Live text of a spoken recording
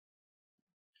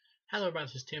Hello everybody,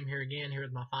 this is Tim here again, here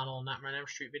with my final Nightmare on Elm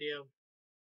Street video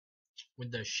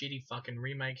with the shitty fucking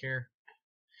remake here.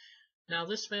 Now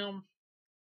this film,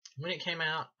 when it came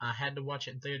out, I had to watch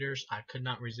it in theaters. I could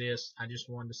not resist. I just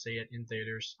wanted to see it in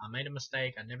theaters. I made a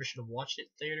mistake. I never should have watched it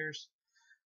in theaters,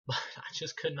 but I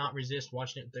just could not resist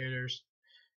watching it in theaters.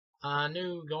 I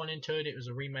knew going into it was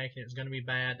a remake and it was going to be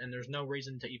bad, and there's no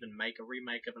reason to even make a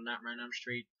remake of a Nightmare on Elm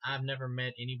Street. I've never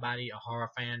met anybody, a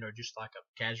horror fan or just like a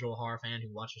casual horror fan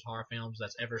who watches horror films,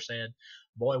 that's ever said,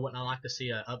 boy, wouldn't I like to see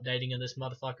a updating of this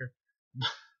motherfucker.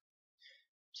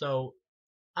 So,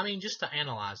 just to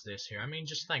analyze this here,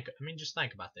 just think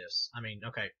about this.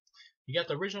 Okay, you got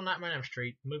the original Nightmare on Elm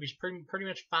Street. The movie's pretty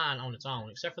much fine on its own,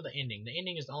 except for the ending. The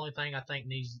ending is the only thing I think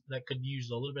that could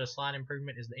use a little bit of slight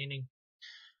improvement is the ending.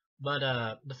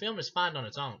 But the film is fine on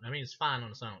its own. It's fine on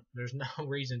its own. There's no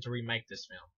reason to remake this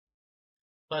film.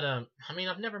 But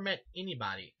I've never met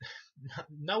anybody,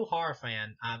 no horror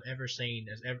fan I've ever seen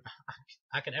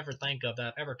I could ever think of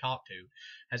that I've ever talked to,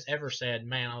 has ever said,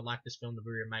 "Man, I would like this film to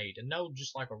be remade." And no,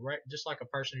 just like a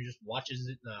person who just watches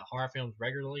horror films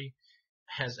regularly,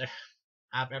 has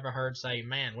I've ever heard say,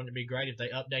 "Man, wouldn't it be great if they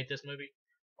update this movie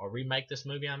or remake this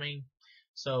movie?"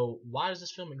 So why does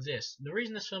this film exist? The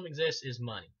reason this film exists is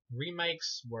money.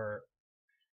 Remakes were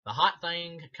the hot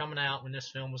thing coming out when this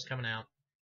film was coming out.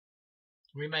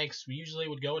 Remakes usually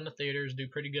would go into theaters, do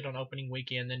pretty good on opening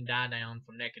weekend, then die down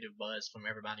from negative buzz from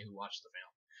everybody who watched the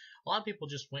film. A lot of people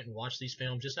just went and watched these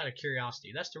films just out of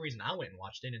curiosity. That's the reason I went and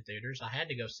watched it in theaters. I had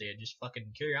to go see it, just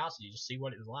fucking curiosity, just see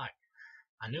what it was like.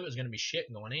 I knew it was going to be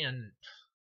shit going in.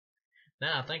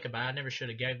 Now I think about it, I never should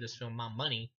have gave this film my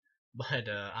money. But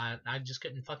I just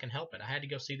couldn't fucking help it. I had to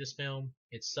go see this film.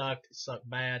 It sucked. It sucked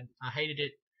bad. I hated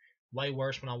it way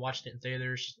worse when I watched it in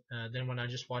theaters than when I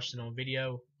just watched it on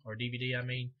video or DVD.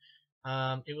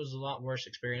 It was a lot worse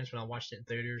experience when I watched it in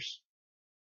theaters,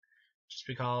 just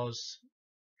because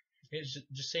it's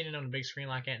just seeing it on the big screen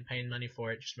like that and paying money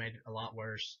for it just made it a lot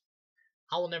worse.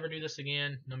 I will never do this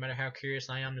again. No matter how curious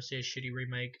I am to see a shitty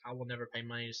remake, I will never pay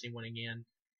money to see one again.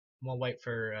 I'm gonna wait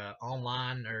for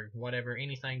online or whatever.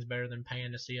 Anything's better than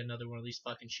paying to see another one of these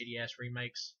fucking shitty ass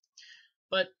remakes.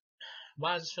 But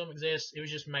why does this film exist? It was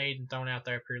just made and thrown out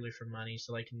there purely for money,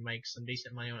 so they can make some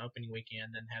decent money on opening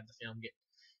weekend and have the film get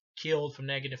killed from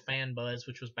negative fan buzz,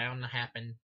 which was bound to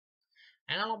happen.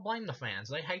 And I don't blame the fans.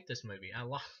 They hate this movie. I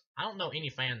don't know any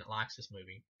fan that likes this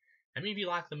movie. I mean, if you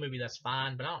like the movie, that's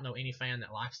fine, but I don't know any fan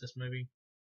that likes this movie.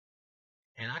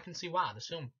 And I can see why. This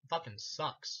film fucking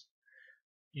sucks.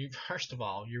 First of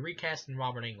all, you're recasting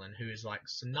Robert Englund, who is like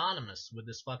synonymous with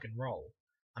this fucking role.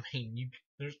 I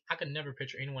could never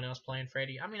picture anyone else playing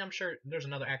Freddy. I'm sure there's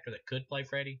another actor that could play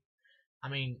Freddy.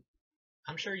 I'm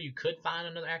sure you could find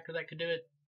another actor that could do it,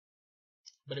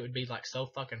 but it would be like so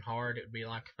fucking hard. It would be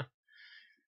like,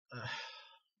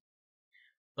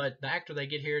 but the actor they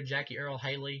get here, Jackie Earle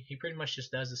Haley, he pretty much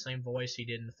just does the same voice he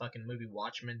did in the fucking movie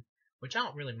Watchmen, which I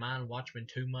don't really mind Watchmen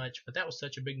too much, but that was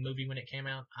such a big movie when it came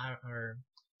out.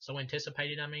 So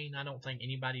anticipated, I don't think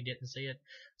anybody didn't see it.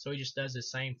 So he just does the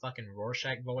same fucking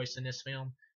Rorschach voice in this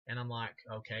film, and I'm like,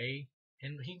 okay.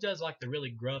 And he does like the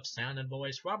really gruff sounding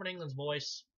voice. Robert Englund's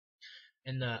voice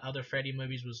in the other Freddy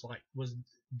movies was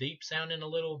deep sounding a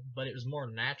little, but it was more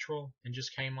natural and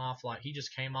just came off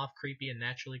creepy and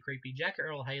naturally creepy. Jackie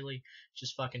Earle Haley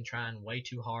just fucking trying way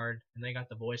too hard, and they got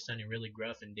the voice sounding really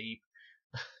gruff and deep.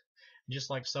 Just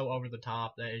like so over the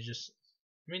top that is just,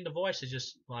 the voice is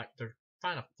just like they're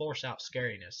trying to force out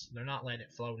scariness. They're not letting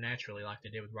it flow naturally like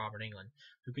they did with Robert Englund,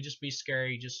 who could just be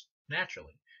scary just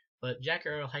naturally. But Jackie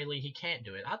Earle Haley, he can't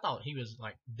do it. I thought he was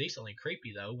like decently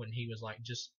creepy though when he was like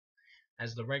just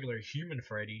as the regular human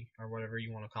Freddy or whatever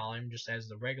you want to call him, just as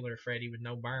the regular Freddy with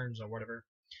no burns or whatever,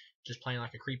 just playing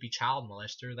like a creepy child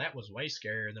molester. That was way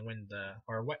scarier than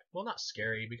not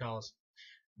scary because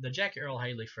the Jackie Earle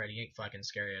Haley Freddy ain't fucking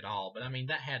scary at all, but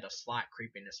that had a slight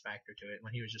creepiness factor to it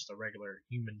when he was just a regular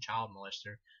human child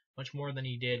molester, much more than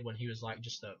he did when he was like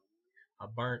just a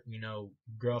burnt,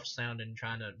 gruff sounding,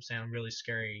 trying to sound really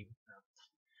scary,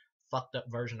 fucked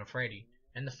up version of Freddy.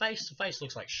 And the face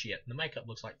looks like shit, and the makeup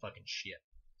looks like fucking shit.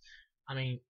 A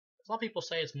lot of people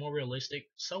say it's more realistic.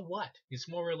 So what? It's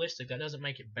more realistic. That doesn't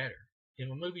make it better.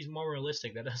 If a movie's more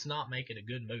realistic, that does not make it a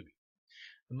good movie.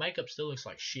 The makeup still looks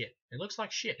like shit. It looks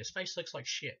like shit. His face looks like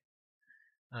shit.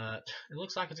 It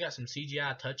looks like it's got some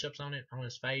CGI touch-ups on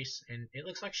his face, and it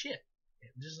looks like shit.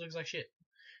 It just looks like shit.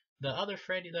 The other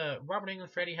Freddy, the Robert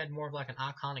Englund Freddy, had more of like an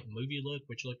iconic movie look,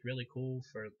 which looked really cool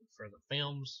for the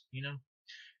films,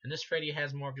 And this Freddy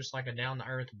has more of just like a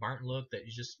down-to-earth, burnt look that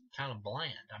is just kind of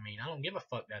bland. I don't give a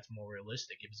fuck that's more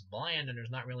realistic. If it's bland and there's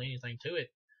not really anything to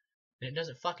it, then it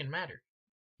doesn't fucking matter.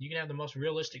 You can have the most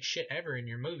realistic shit ever in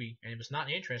your movie, and if it's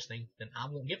not interesting, then I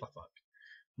won't give a fuck.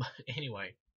 But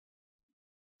anyway,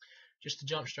 just to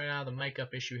jump straight out of the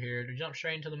makeup issue here, to jump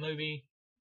straight into the movie,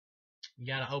 you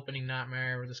got an opening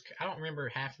nightmare with this. I don't remember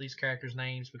half of these characters'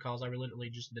 names because I literally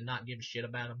just did not give a shit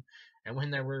about them. And when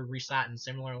they were reciting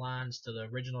similar lines to the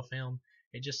original film,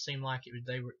 it just seemed like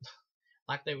they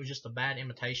were just a bad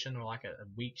imitation or like a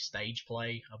weak stage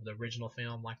play of the original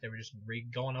film. Like they were just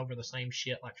going over the same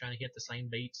shit, like trying to hit the same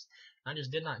beats. I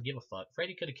just did not give a fuck.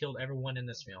 Freddy could have killed everyone in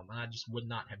this film, and I just would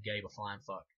not have gave a flying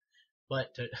fuck.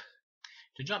 But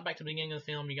to jump back to the beginning of the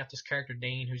film, you got this character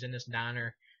Dean who's in this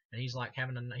diner, and he's like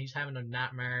having a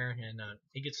nightmare, and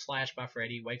he gets slashed by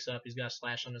Freddy. Wakes up, he's got a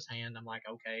slash on his hand. I'm like,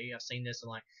 okay, I've seen this in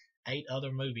like 8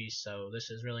 other movies, so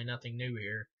this is really nothing new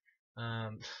here.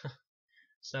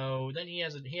 So then he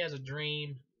has a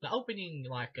dream. The opening,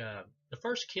 like the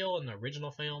first kill in the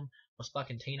original film was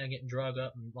fucking Tina getting drugged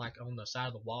up and like on the side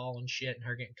of the wall and shit, and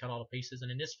her getting cut all to pieces.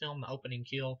 And in this film, the opening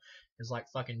kill is like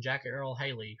fucking Jackie Earl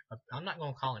Haley. I'm not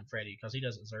gonna call him Freddy because he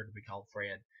doesn't deserve to be called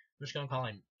Fred. I'm just gonna call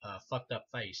him fucked up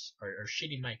face or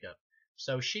shitty makeup.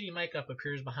 So shitty makeup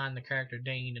appears behind the character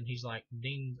Dean, and he's like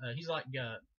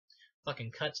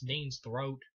fucking cuts Dean's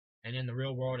throat, and in the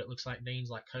real world it looks like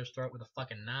Dean's like cut his throat with a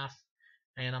fucking knife.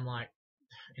 And I'm like,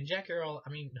 and Jackie Earl,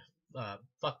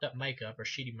 fucked up makeup or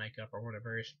shitty makeup or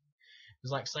whatever is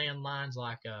like saying lines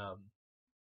like,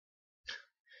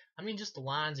 just the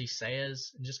lines he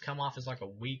says just come off as like a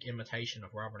weak imitation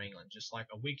of Robert Englund, just like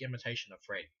a weak imitation of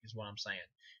Freddy is what I'm saying.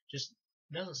 Just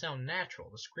doesn't sound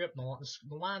natural.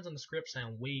 The lines in the script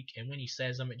sound weak, and when he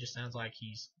says them, it just sounds like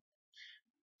he's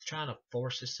trying to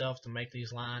force himself to make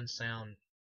these lines sound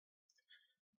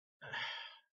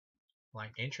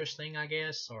like interesting, I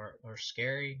guess, or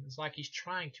scary. It's like he's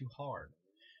trying too hard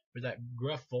with that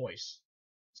gruff voice.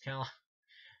 It's kind of like,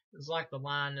 it's like the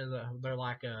line of they're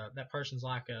like that person's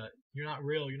like you're not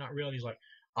real, and he's like,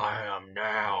 I am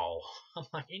now. I'm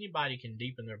like, anybody can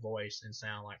deepen their voice and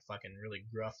sound like fucking really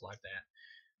gruff like that.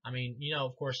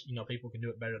 Of course, people can do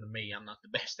it better than me. I'm not the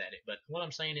best at it, but what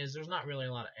I'm saying is there's not really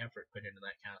a lot of effort put into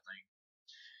that kind of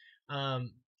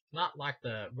thing. Not like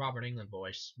the Robert Englund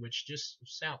voice, which just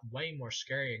sound way more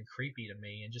scary and creepy to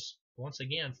me, and just once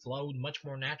again flowed much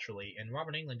more naturally. And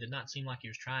Robert Englund did not seem like he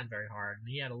was trying very hard. And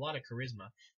he had a lot of charisma,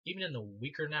 even in the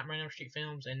weaker Nightmare on Elm Street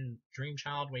films and Dream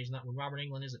Child, when Robert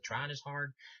Englund isn't trying as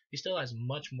hard. He still has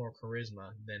much more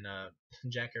charisma than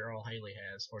Jackie Earl Haley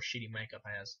has, or shitty makeup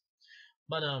has.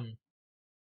 But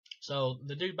so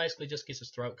the dude basically just gets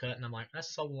his throat cut, and I'm like,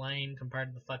 that's so lame compared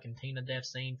to the fucking Tina death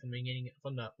scene from the beginning,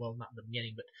 not the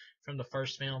beginning, but from the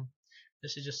first film.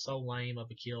 This is just so lame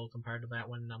of a kill compared to that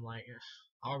one, and I'm like,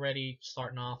 already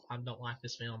starting off, I don't like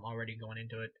this film already going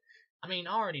into it. I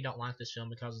already don't like this film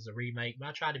because it's a remake, but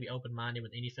I try to be open-minded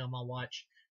with any film I watch,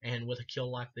 and with a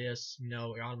kill like this,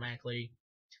 automatically,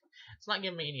 it's not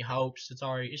giving me any hopes.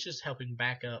 It's just helping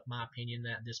back up my opinion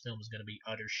that this film is going to be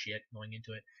utter shit going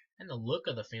into it. And the look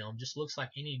of the film just looks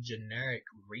like any generic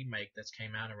remake that's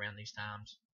came out around these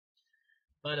times.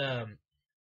 But to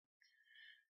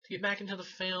get back into the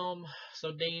film,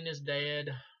 so Dean is dead.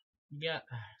 You got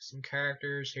some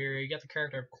characters here. You got the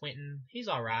character of Quentin. He's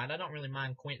alright. I don't really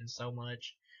mind Quentin so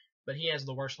much, but he has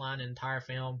the worst line in the entire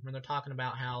film when they're talking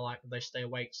about how like they stay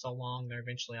awake so long they're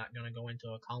eventually like gonna go into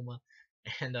a coma.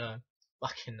 And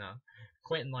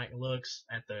Quentin like looks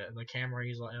at the camera.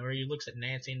 He's like, or he looks at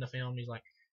Nancy in the film. He's like,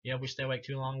 yeah, if we stay awake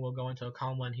too long, we'll go into a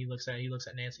coma. And he looks at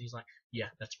Nancy. He's like, yeah,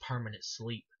 that's permanent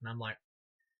sleep. And I'm like,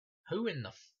 who in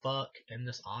the fuck in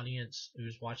this audience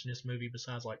who's watching this movie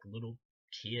besides like little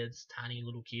kids, tiny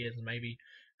little kids, maybe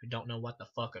who don't know what the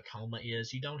fuck a coma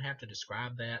is? You don't have to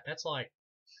describe that. It's like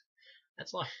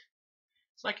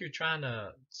you're trying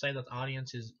to say that the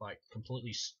audience is like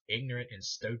completely ignorant and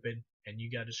stupid, and you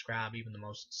gotta describe even the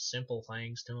most simple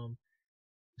things to them.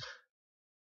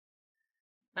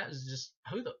 That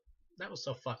was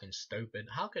so fucking stupid.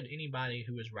 How could anybody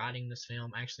who was writing this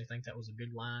film actually think that was a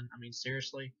good line?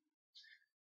 Seriously,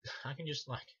 I can just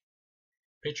like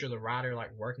picture the writer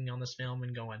like working on this film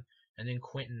and going, and then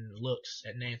Quentin looks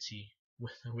at Nancy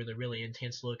with a really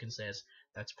intense look and says,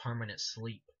 "That's permanent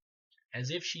sleep,"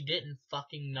 as if she didn't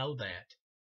fucking know that.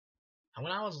 And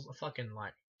when I was fucking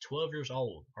like 12 years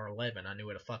old or 11, I knew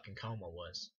what a fucking coma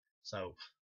was. So,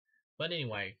 but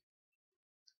anyway.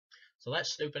 So that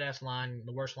stupid ass line,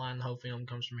 the worst line in the whole film,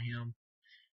 comes from him.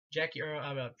 Jackie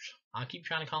Earl, I keep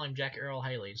trying to call him Jackie Earl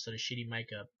Haley instead of shitty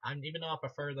makeup. Even though I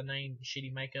prefer the name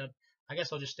shitty makeup, I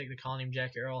guess I'll just stick to calling him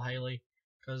Jackie Earl Haley.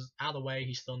 Because either way,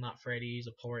 he's still not Freddy. He's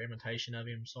a poor imitation of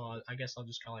him. So I guess I'll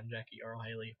just call him Jackie Earl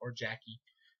Haley or Jackie.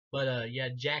 But yeah,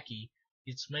 Jackie.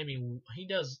 It's maybe he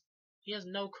does he has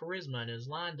no charisma and his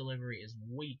line delivery is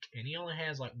weak, and he only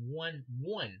has like one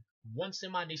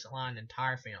semi decent line in the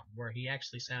entire film where he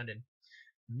actually sounded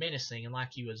menacing and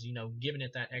like he was, giving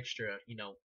it that extra,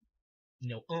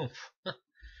 oomph.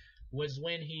 Was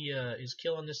when he is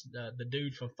killing this the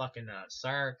dude from fucking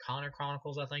Sarah Connor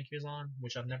Chronicles, I think he was on,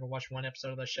 which I've never watched one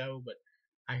episode of the show, but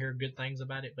I hear good things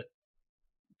about it. But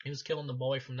he was killing the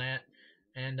boy from that,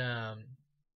 and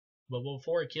but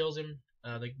before he kills him,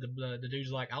 the dude's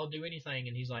like, "I'll do anything,"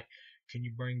 and he's like, "Can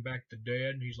you bring back the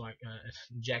dead?" And he's like,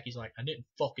 Jackie's like, "I didn't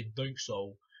fucking think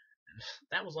so."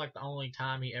 That was like the only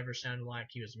time he ever sounded like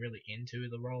he was really into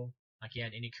the role, like he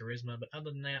had any charisma. But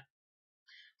other than that,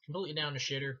 completely down the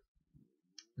shitter.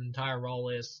 The entire role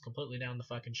is completely down the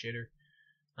fucking shitter.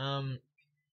 Um,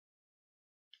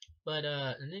 but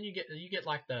and then you get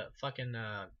like the fucking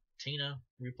Tina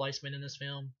replacement in this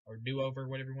film, or do over,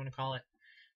 whatever you want to call it.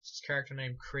 It's this character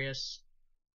named Chris,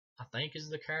 I think is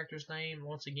the character's name.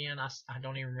 Once again, I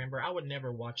don't even remember. I would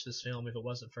never watch this film if it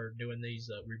wasn't for doing these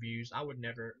reviews. I would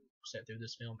never sit through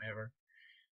this film ever.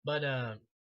 But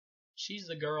she's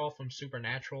the girl from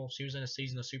Supernatural. She was in a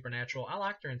season of Supernatural. I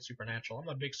liked her in Supernatural. I'm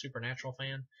a big Supernatural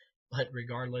fan. But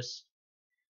regardless,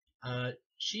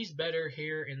 she's better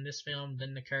here in this film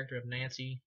than the character of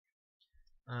Nancy.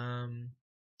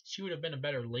 She would have been a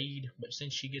better lead, but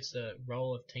since she gets the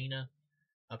role of Tina,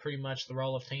 pretty much the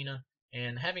role of Tina,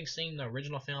 and having seen the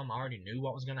original film, I already knew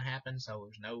what was going to happen, so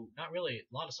there's not really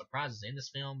a lot of surprises in this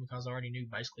film because I already knew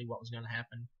basically what was going to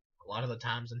happen a lot of the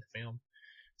times in the film.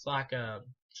 It's like, so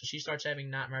she starts having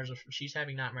nightmares. She's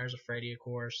having nightmares of Freddy, of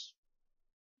course.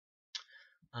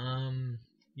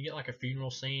 You get like a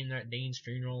funeral scene there at Dean's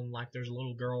funeral, and like there's a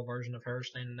little girl version of her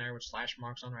standing there with slash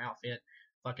marks on her outfit.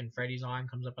 Fucking Freddy's arm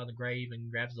comes up out of the grave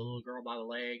and grabs the little girl by the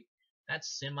leg.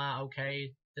 That's semi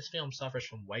okay. This film suffers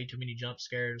from way too many jump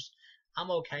scares.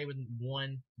 I'm okay with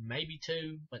one, maybe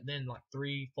two, but then like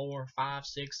 3, 4, 5,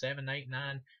 6, 7, 8,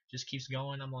 9 just keeps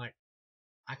going. I'm like,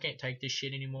 I can't take this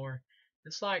shit anymore.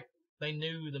 It's like they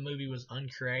knew the movie was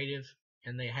uncreative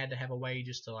and they had to have a way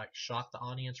just to like shock the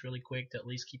audience really quick to at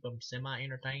least keep them semi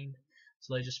entertained.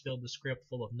 So they just filled the script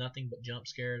full of nothing but jump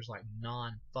scares, like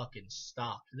non fucking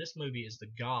stop. This movie is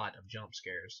the god of jump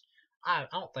scares. I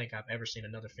don't think I've ever seen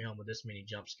another film with this many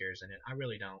jump scares in it. I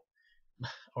really don't.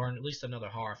 Or at least another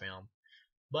horror film.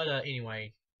 But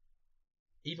anyway,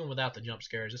 even without the jump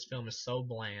scares, this film is so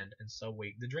bland and so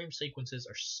weak. The dream sequences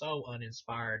are so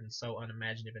uninspired and so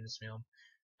unimaginative in this film.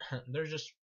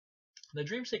 The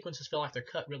dream sequences feel like they're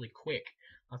cut really quick.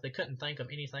 Like they couldn't think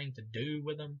of anything to do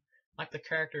with them. Like the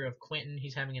character of Quentin,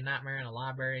 he's having a nightmare in a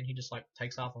library and he just like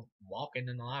takes off walking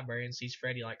in the library and sees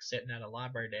Freddy like sitting at a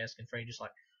library desk, and Freddy just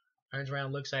like turns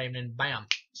around, looks at him, and bam,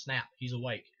 snap, he's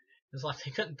awake. It's like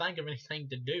they couldn't think of anything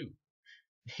to do.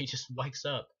 He just wakes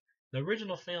up. The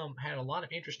original film had a lot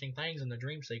of interesting things in the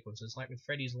dream sequences, like with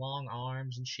Freddy's long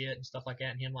arms and shit and stuff like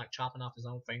that, and him like chopping off his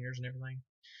own fingers and everything.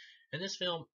 And this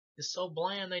film is so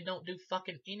bland they don't do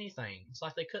fucking anything. It's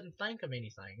like they couldn't think of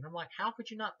anything. And I'm like, how could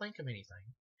you not think of anything?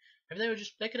 If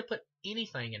they could have put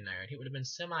anything in there and it would have been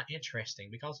semi interesting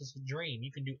because it's a dream.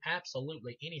 You can do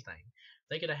absolutely anything.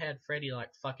 They could have had Freddy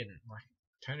like fucking like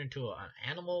turn into an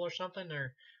animal or something,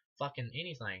 or fucking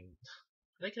anything.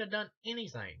 They could have done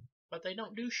anything, but they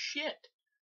don't do shit.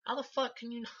 How the fuck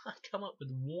can you not come up with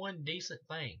one decent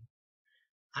thing?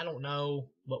 I don't know,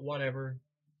 but whatever.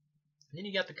 And then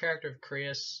you got the character of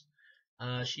Chris.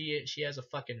 She has a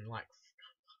fucking like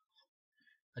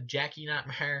a Jackie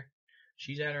nightmare.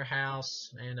 She's at her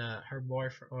house, and her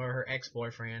boyfriend or her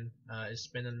ex-boyfriend is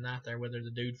spending the night there with her,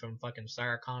 the dude from fucking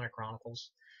Sarah Connor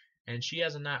Chronicles. And she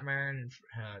has a nightmare, and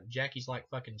Jackie's like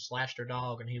fucking slashed her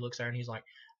dog, and he looks at her and he's like,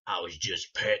 "I was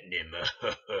just petting him."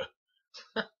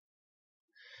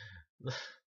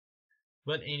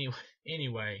 But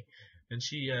anyway, and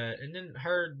and then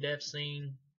her death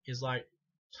scene is like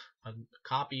a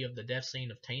copy of the death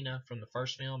scene of Tina from the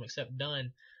first film, except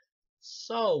done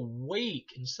so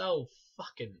weak and so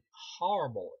fucking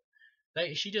horrible.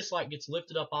 She just like gets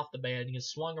lifted up off the bed and gets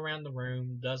swung around the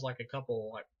room, does like a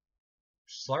couple like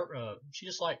she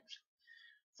just like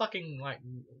fucking like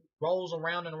rolls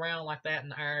around and around like that in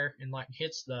the air and like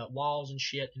hits the walls and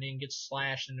shit, and then gets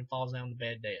slashed and then falls down the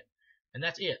bed dead. And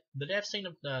that's it. The death scene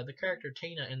of the character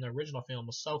Tina in the original film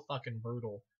was so fucking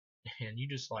brutal, and you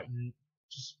just like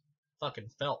just fucking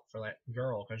felt for that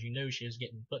girl because you knew she was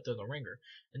getting put through the ringer.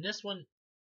 And this one,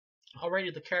 already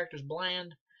the character's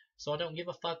bland, so I don't give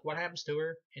a fuck what happens to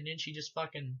her, and then she just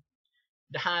fucking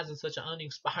dies in such an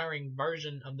uninspiring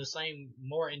version of the same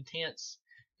more intense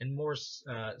and more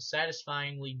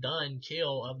satisfyingly done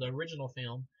kill of the original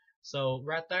film. So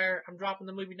right there, I'm dropping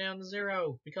the movie down to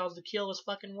 0 because the kill is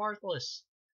fucking worthless.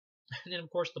 And then of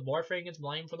course the boyfriend gets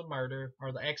blamed for the murder,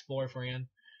 or the ex-boyfriend.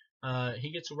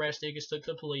 He gets arrested, gets took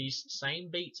to the police. Same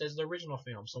beats as the original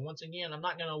film. So once again, I'm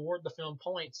not going to award the film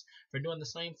points for doing the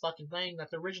same fucking thing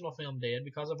that the original film did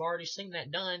because I've already seen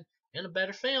that done in a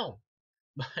better film.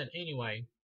 But anyway,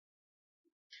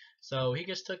 so he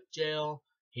gets took to jail.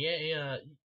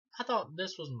 I thought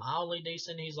this was mildly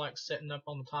decent. He's like sitting up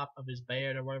on the top of his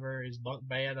bed or whatever, his bunk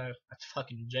bed at the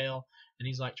fucking jail, and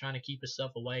he's like trying to keep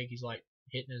himself awake. He's like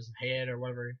hitting his head or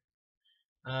whatever.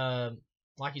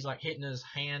 Like he's like hitting his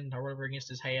hand or whatever against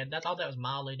his head. I thought that was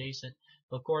mildly decent.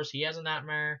 But of course, he has a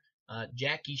nightmare.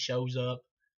 Jackie shows up,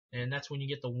 and that's when you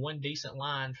get the one decent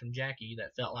line from Jackie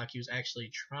that felt like he was actually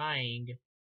trying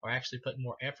or actually putting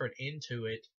more effort into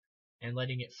it and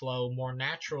letting it flow more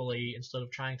naturally instead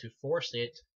of trying to force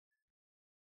it.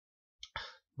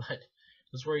 But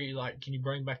that's where you like, can you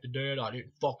bring back the dead? I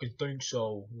didn't fucking think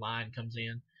so. Line comes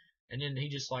in, and then he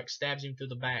just like stabs him through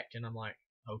the back, and I'm like,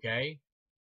 okay.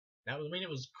 That was, I mean, it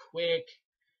was quick,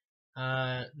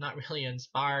 not really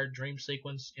inspired dream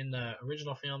sequence. In the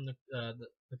original film,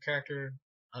 the character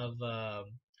of,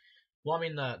 well, I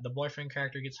mean, the boyfriend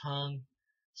character gets hung,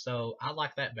 so I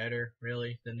like that better,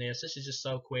 really, than this. This is just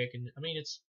so quick, and I mean,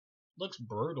 it's looks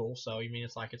brutal, so I mean,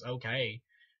 it's like it's okay,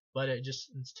 but it's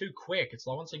too quick. It's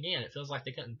like, once again, it feels like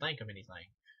they couldn't think of anything.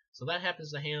 So that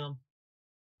happens to him.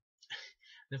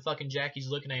 Then fucking Jackie's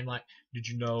looking at him like, did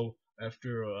you know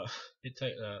after it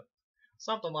take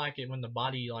something like it when the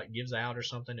body like gives out or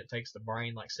something, it takes the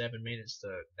brain like 7 minutes to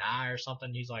die or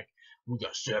something. He's like, we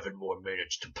got 7 more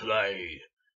minutes to play.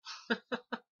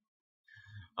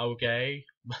 Okay.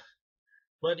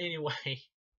 But anyway,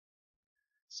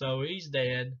 so he's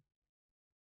dead.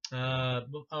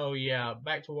 Oh yeah,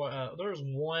 back to what, there's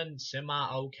one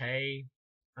semi-okay,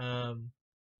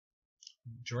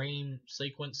 dream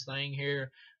sequence thing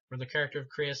here where the character of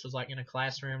Chris was like in a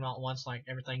classroom all at once, like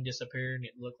everything disappeared and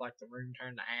it looked like the room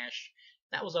turned to ash.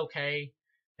 That was okay.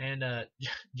 And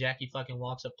Jackie fucking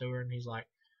walks up to her and he's like,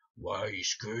 why are you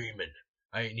screaming?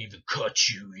 I ain't even cut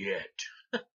you yet.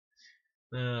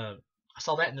 I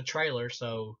saw that in the trailer,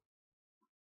 so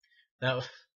that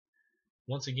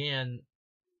once again,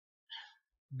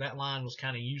 that line was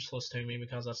kind of useless to me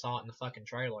because I saw it in the fucking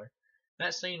trailer.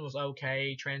 That scene was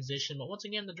okay, transition, but once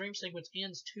again, the dream sequence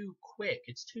ends too quick.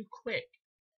 It's too quick.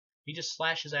 He just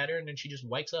slashes at her and then she just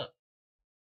wakes up.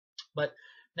 But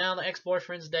now the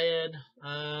ex-boyfriend's dead.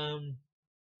 Now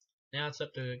it's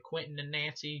up to Quentin and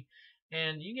Nancy,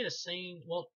 and you get a scene.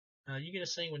 Well, you get a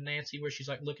scene with Nancy where she's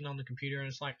like looking on the computer, and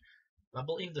it's like, I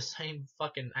believe the same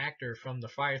fucking actor from the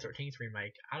Friday 13th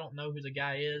remake. I don't know who the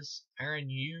guy is. Aaron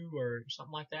Yu or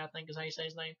something like that, I think is how you say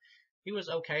his name. He was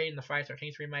okay in the Friday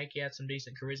 13th remake. He had some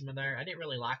decent charisma there. I didn't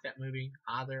really like that movie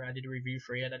either. I did a review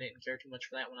for it. I didn't care too much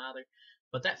for that one either.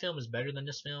 But that film is better than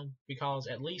this film because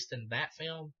at least in that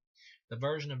film, the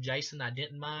version of Jason I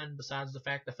didn't mind, besides the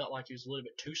fact I felt like he was a little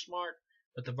bit too smart.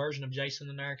 But the version of Jason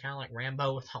in there, kind of like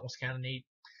Rambo, I thought was kind of neat.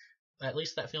 At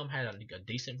least that film had a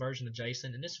decent version of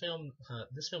Jason. And this film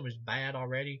is bad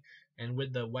already, and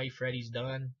with the way Freddy's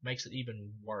done, makes it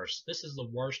even worse. This is the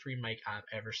worst remake I've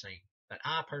ever seen. That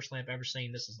I personally have ever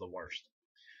seen. This is the worst.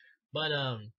 But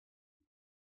and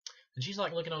she's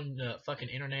like looking on the fucking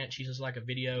internet. She's just like a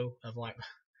video of like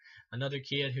another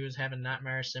kid who is having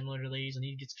nightmares similar to these, and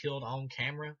he gets killed on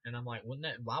camera. And I'm like,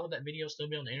 why would that video still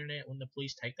be on the internet? Wouldn't the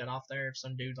police take that off there if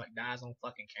some dude like dies on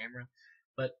fucking camera?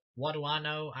 But what do I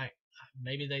know?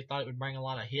 Maybe they thought it would bring a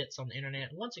lot of hits on the internet.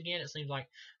 Once again, it seems like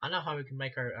I know how we can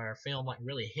make our film like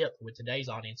really hip with today's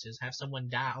audiences. Have someone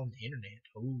die on the internet.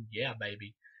 Oh yeah,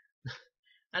 baby.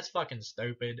 That's fucking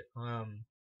stupid.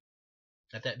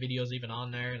 That video's even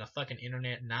on there, and a fucking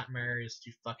internet nightmare is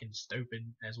too fucking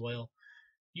stupid as well.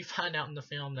 You find out in the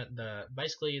film that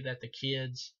the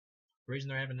kids, the reason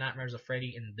they're having nightmares of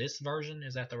Freddy in this version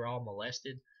is that they were all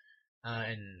molested,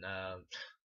 and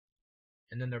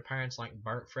then their parents like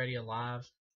burnt Freddy alive.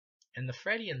 And the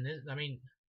Freddy in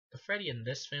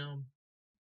this film,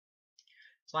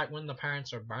 it's like when the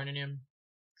parents are burning him,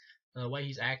 the way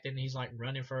he's acting, he's like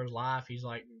running for his life. He's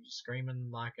like screaming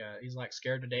like he's like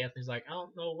scared to death. He's like, I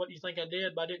don't know what you think I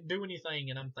did, but I didn't do anything.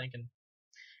 And I'm thinking,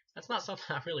 that's not something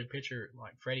I really picture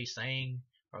like Freddy saying,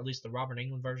 or at least the Robert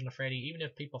Englund version of Freddy. Even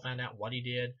if people found out what he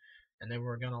did and they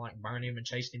were gonna like burn him and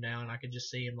chase him down, I could just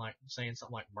see him like saying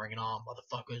something like "Bring it on,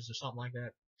 motherfuckers" or something like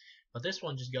that. But this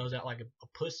one just goes out like a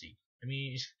pussy. I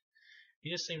mean,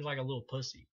 he just seems like a little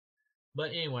pussy. But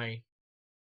anyway,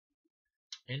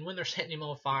 and when they're setting him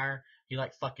on fire, he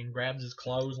like fucking grabs his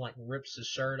clothes, like rips his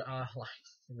shirt off, like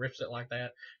rips it like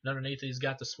that. And underneath it, he's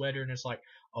got the sweater, and it's like,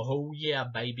 oh yeah,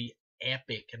 baby,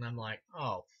 epic. And I'm like,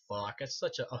 oh fuck, that's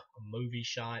such a movie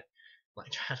shot, like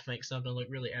trying to make something look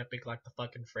really epic, like the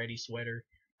fucking Freddy sweater.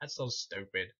 That's so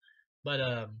stupid.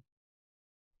 But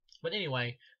but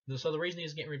anyway, so the reason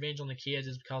he's getting revenge on the kids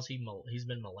is because he's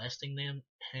been molesting them,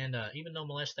 and even though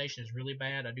molestation is really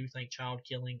bad, I do think child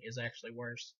killing is actually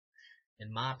worse,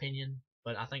 in my opinion.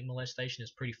 But I think molestation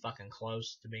is pretty fucking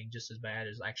close to being just as bad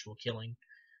as actual killing.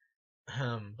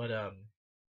 But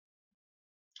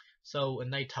So,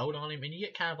 and they told on him, and you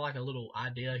get kind of like a little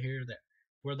idea here that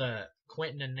where the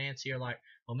Quentin and Nancy are like,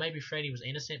 well, maybe Freddy was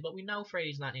innocent, but we know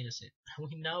Freddy's not innocent.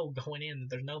 We know going in that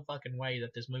there's no fucking way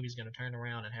that this movie's gonna turn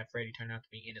around and have Freddy turn out to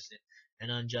be innocent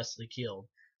and unjustly killed.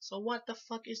 So what the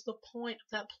fuck is the point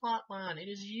of that plot line? It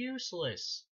is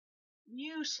useless.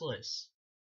 Useless.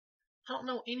 I don't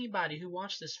know anybody who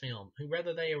watched this film who,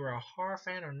 whether they were a horror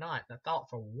fan or not, that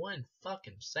thought for one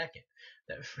fucking second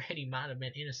that Freddy might have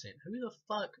been innocent. Who the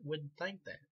fuck would think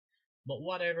that? But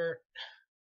whatever.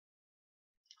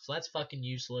 So that's fucking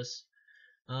useless.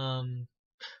 Um,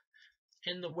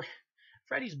 and the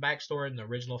Freddy's backstory in the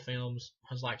original films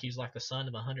was like he's like the son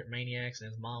of 100 maniacs, and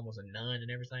his mom was a nun and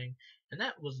everything, and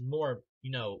that was more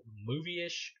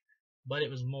movie-ish, but it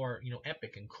was more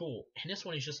epic and cool. And this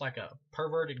one is just like a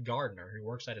perverted gardener who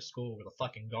works at a school with a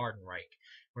fucking garden rake.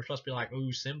 We're supposed to be like,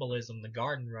 ooh, symbolism, the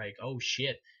garden rake. Oh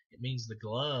shit, it means the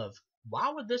glove.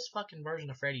 Why would this fucking version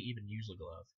of Freddy even use a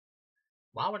glove?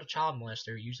 Why would a child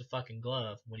molester use a fucking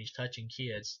glove when he's touching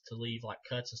kids to leave like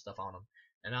cuts and stuff on them?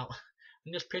 And I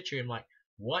can just picture him like,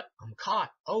 what? I'm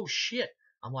caught. Oh shit.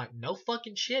 I'm like, no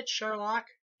fucking shit, Sherlock.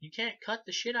 You can't cut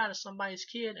the shit out of somebody's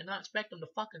kid and not expect them to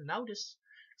fucking notice.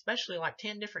 Especially like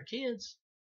 10 different kids.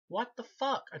 What the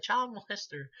fuck? A child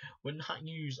molester would not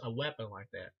use a weapon like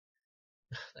that.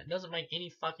 That doesn't make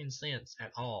any fucking sense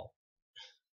at all.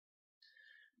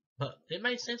 But it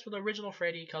made sense with the original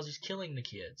Freddy because he's killing the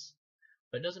kids.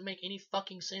 But it doesn't make any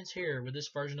fucking sense here with this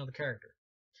version of the character.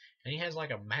 And he has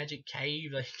like a magic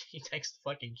cave that he takes the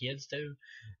fucking kids to.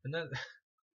 And then I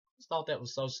just thought that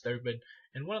was so stupid.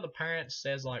 And one of the parents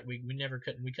says like we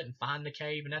couldn't find the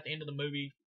cave, and at the end of the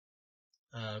movie,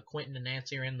 Quentin and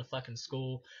Nancy are in the fucking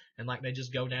school, and like they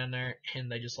just go down there and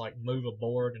they just like move a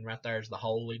board, and right there's the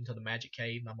hole leading to the magic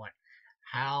cave. And I'm like,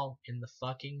 how in the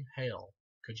fucking hell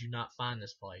could you not find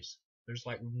this place? There's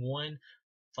like one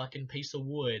fucking piece of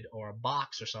wood or a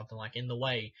box or something like in the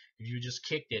way. If you just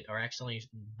kicked it or accidentally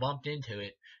bumped into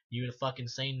it, you would have fucking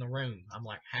seen the room. I'm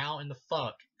like, how in the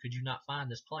fuck could you not find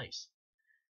this place?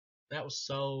 That was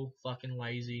so fucking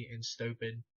lazy and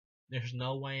stupid. There's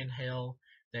no way in hell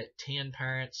that 10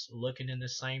 parents looking in the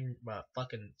same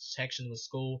fucking section of the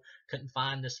school couldn't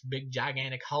find this big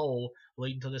gigantic hole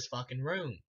leading to this fucking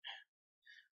room.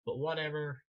 But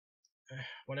whatever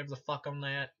the fuck on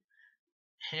that.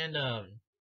 And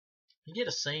you get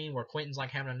a scene where Quentin's like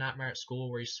having a nightmare at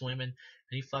school where he's swimming, and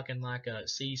he fucking like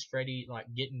sees Freddy like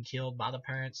getting killed by the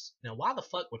parents. Now why the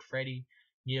fuck would Freddy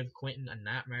give Quentin a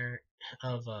nightmare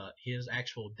of his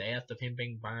actual death, of him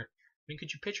being burnt? I mean,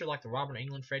 could you picture like the Robert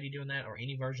Englund Freddy doing that, or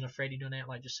any version of Freddy doing that,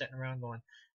 like just sitting around going,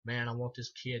 man, I want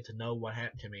this kid to know what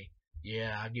happened to me.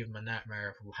 Yeah, I give him a nightmare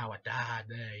of how I died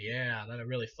there. Yeah, that'll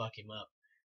really fuck him up.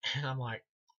 And I'm like,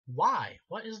 why?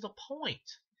 What is the point?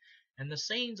 And the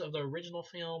scenes of the original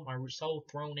film are so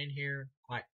thrown in here,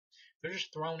 like they're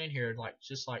just thrown in here, like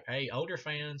just like, hey, older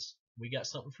fans, we got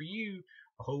something for you.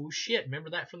 Oh shit, remember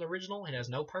that from the original? It has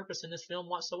no purpose in this film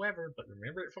whatsoever, but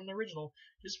remember it from the original.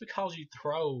 Just because you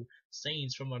throw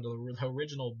scenes from the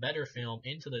original better film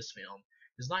into this film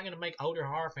is not going to make older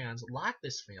horror fans like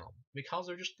this film, because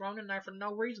they're just thrown in there for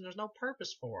no reason. There's no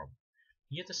purpose for them.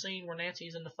 You get the scene where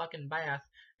Nancy's in the fucking bath,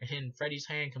 and then Freddy's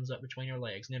hand comes up between her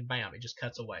legs, and then bam, it just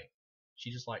cuts away.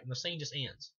 She just like, and the scene just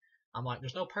ends. I'm like,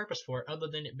 there's no purpose for it other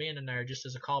than it being in there just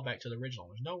as a callback to the original.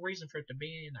 There's no reason for it to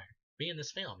be in there, be in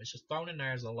this film. It's just thrown in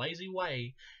there as a lazy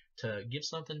way to give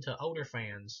something to older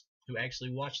fans who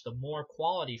actually watched the more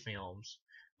quality films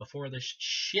before this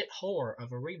shit horror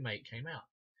of a remake came out.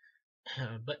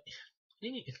 But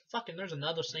fucking, there's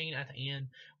another scene at the end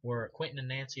where Quentin and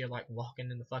Nancy are like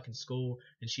walking in the fucking school,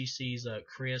 and she sees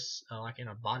Chris like in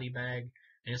a body bag.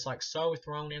 And it's like so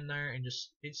thrown in there, and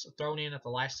just it's thrown in at the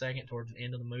last second towards the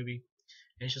end of the movie.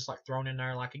 And it's just like thrown in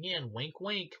there, like again, wink,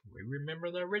 wink. We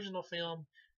remember the original film,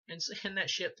 and seeing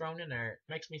that shit thrown in there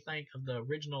makes me think of the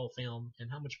original film and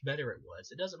how much better it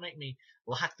was. It doesn't make me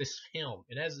like this film.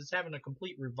 It's having a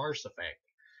complete reverse effect.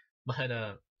 But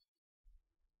and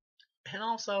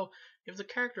also, if the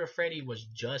character of Freddy was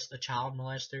just a child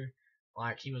molester,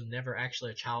 Like, he was never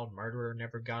actually a child murderer,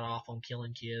 never got off on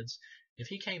killing kids. If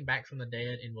he came back from the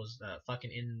dead and was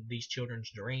fucking in these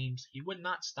children's dreams, he would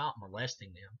not stop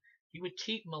molesting them. He would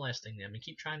keep molesting them and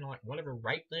keep trying to, like, whatever,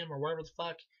 rape them or whatever the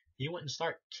fuck. He wouldn't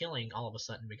start killing all of a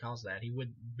sudden because of that. He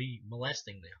would be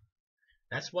molesting them.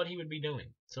 That's what he would be doing.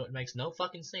 So it makes no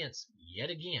fucking sense, yet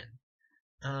again.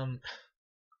 Um,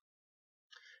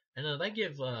 and they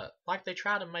give like they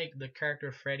try to make the character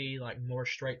of Freddy like more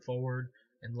straightforward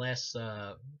and less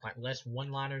like less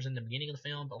one-liners in the beginning of the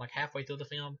film, but like halfway through the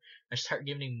film, they start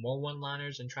giving him more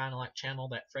one-liners and trying to like channel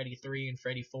that Freddy 3 and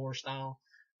Freddy 4 style,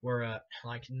 where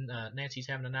like Nancy's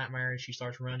having a nightmare and she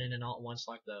starts running and all at once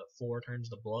like the floor turns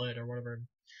to blood or whatever.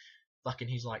 Fucking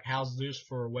he's like, "How's this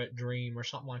for a wet dream?" or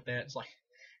something like that. It's like,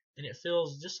 and it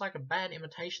feels just like a bad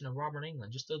imitation of Robert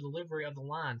Englund. Just the delivery of the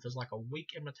line feels like a weak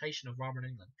imitation of Robert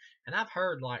Englund. And I've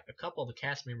heard like a couple of the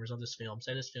cast members of this film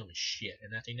say this film is shit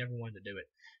and that they never wanted to do it.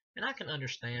 And I can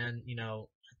understand, you know,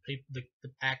 the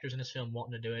actors in this film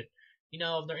wanting to do it. You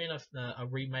know, if they're in a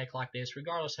remake like this,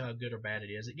 regardless of how good or bad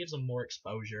it is, it gives them more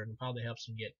exposure and probably helps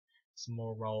them get some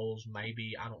more roles,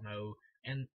 maybe, I don't know.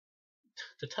 And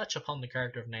to touch upon the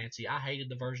character of Nancy, I hated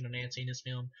the version of Nancy in this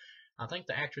film. I think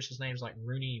the actress's name is like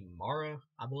Rooney Mara,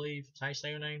 I believe. Is how you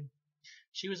say her name.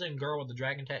 She was in Girl with the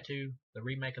Dragon Tattoo, the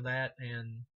remake of that,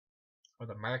 and or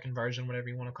the American version, whatever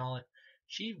you want to call it.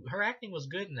 Her acting was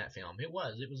good in that film. It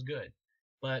was good.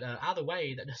 But either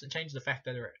way, that doesn't change the fact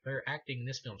that her acting in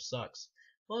this film sucks.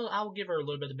 Well, I will give her a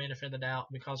little bit of the benefit of the doubt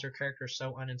because her character is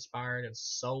so uninspired and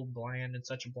so bland and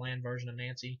such a bland version of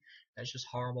Nancy. That's just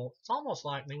horrible. It's almost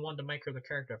like they wanted to make her the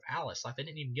character of Alice. Like they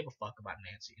didn't even give a fuck about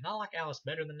Nancy. And I like Alice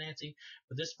better than Nancy,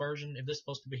 but this version, if this is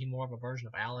supposed to be more of a version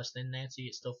of Alice than Nancy,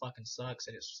 it still fucking sucks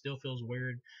and it still feels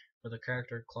weird for the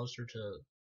character closer to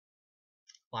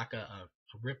like a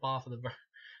rip off of the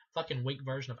fucking weak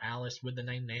version of Alice with the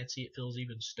name Nancy. It feels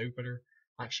even stupider.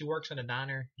 Like she works in a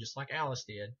diner just like Alice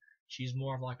did. She's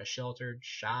more of like a sheltered,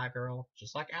 shy girl,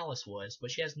 just like Alice was, but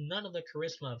she has none of the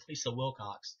charisma of Lisa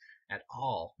Wilcox at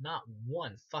all. Not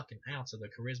one fucking ounce of the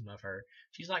charisma of her.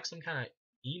 She's like some kind of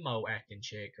emo acting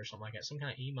chick or something like that, some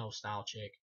kind of emo style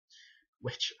chick.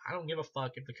 Which I don't give a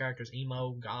fuck if the character's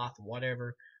emo, goth,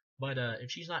 whatever. But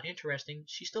if she's not interesting,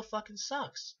 she still fucking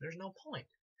sucks. There's no point.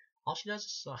 All she does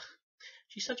is suck.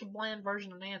 She's such a bland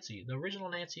version of Nancy. The original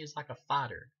Nancy is like a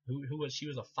fighter. She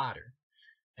was a fighter.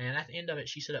 And at the end of it,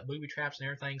 she set up booby traps and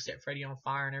everything, set Freddy on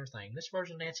fire and everything. This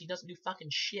version of Nancy doesn't do fucking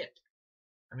shit.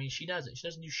 I mean, she doesn't. She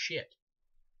doesn't do shit.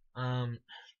 You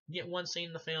get one scene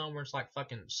in the film where it's like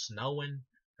fucking snowing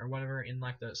or whatever in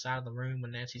like the side of the room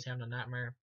when Nancy's having a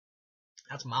nightmare.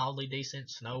 That's mildly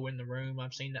decent. Snow in the room.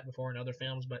 I've seen that before in other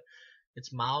films, but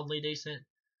it's mildly decent.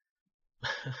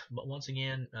 But once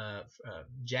again,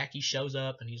 Jackie shows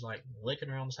up and he's like licking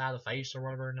her on the side of the face or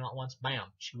whatever, and not once, bam,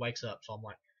 she wakes up. So I'm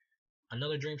like,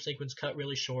 another dream sequence cut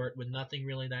really short with nothing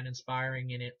really that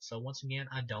inspiring in it. So once again,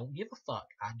 I don't give a fuck.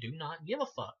 I do not give a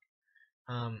fuck.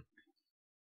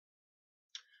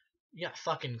 You got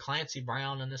fucking Clancy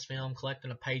Brown in this film collecting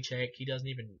a paycheck. He doesn't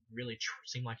even really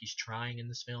seem like he's trying in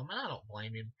this film, and I don't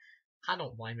blame him. I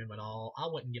don't blame him at all. I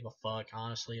wouldn't give a fuck,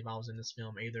 honestly, if I was in this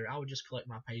film either. I would just collect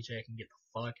my paycheck and get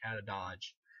the fuck out of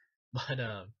Dodge. But,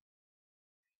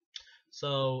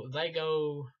 so they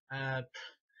go,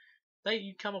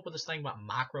 you come up with this thing about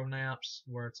micro naps,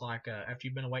 where it's like, after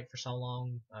you've been awake for so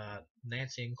long,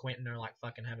 Nancy and Quentin are like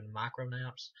fucking having micro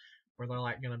naps, where they're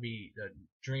like gonna be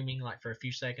dreaming like for a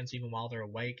few seconds even while they're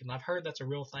awake. And I've heard that's a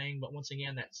real thing, but once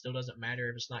again, that still doesn't matter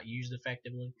if it's not used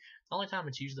effectively. The only time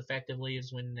it's used effectively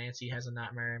is when Nancy has a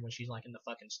nightmare and when she's like in the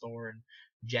fucking store and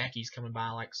Jackie's coming by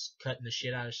like cutting the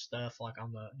shit out of stuff like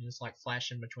on the, and it's like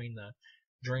flashing between the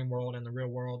dream world and the real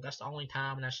world. That's the only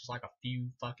time, and that's just like a few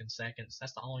fucking seconds.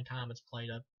 That's the only time it's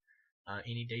played up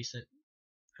any decent.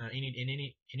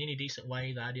 In any decent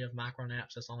way, the idea of micro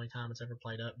naps, that's the only time it's ever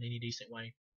played up in any decent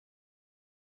way.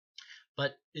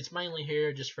 But it's mainly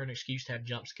here just for an excuse to have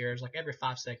jump scares. Like every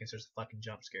 5 seconds there's a fucking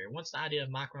jump scare. Once the idea of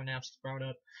micro naps is brought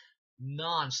up,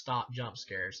 non-stop jump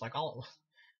scares. Like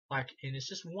and it's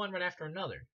just one right after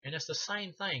another. And it's the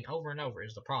same thing over and over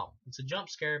is the problem. It's a jump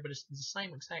scare, but it's the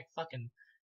same exact fucking,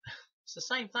 it's the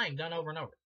same thing done over and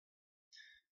over.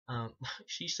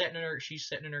 She's sitting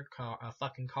in her car,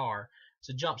 fucking car. It's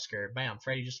a jump scare. Bam,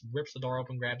 Freddy just rips the door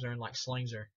open, grabs her, and like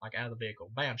slings her like out of the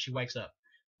vehicle. Bam, she wakes up.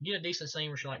 You get a decent scene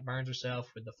where she like burns herself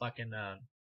with the fucking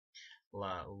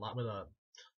with a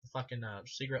fucking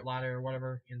cigarette lighter or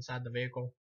whatever inside the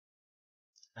vehicle.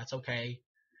 That's okay.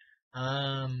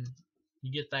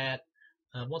 You get that.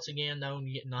 Once again though,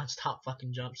 you get non-stop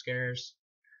fucking jump scares.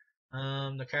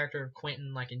 The character of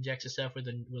Quentin like injects himself with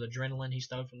adrenaline he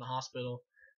stole from the hospital.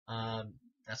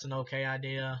 That's an okay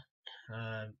idea.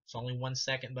 It's only 1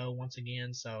 second though, once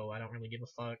again, so I don't really give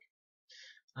a fuck.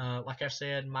 Like I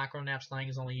said, micro nap slang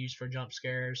is only used for jump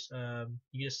scares.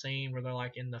 You get a scene where they're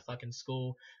like in the fucking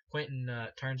school. Quentin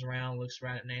turns around, looks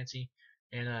right at Nancy,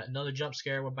 and another jump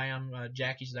scare where bam,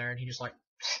 Jackie's there, and he just like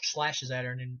slashes at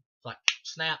her, and then like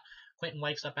snap. Quentin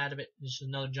wakes up out of it. It's just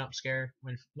another jump scare.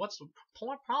 What's the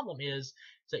problem is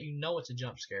that you know it's a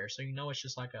jump scare, so you know it's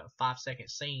just like a 5 second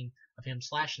scene of him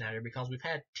slashing at her because we've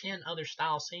had 10 other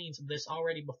style scenes of this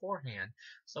already beforehand.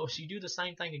 So if you do the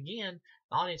same thing again,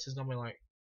 the audience is gonna be like,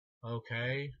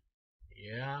 okay,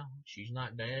 yeah, she's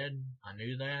not dead. I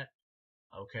knew that.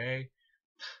 Okay.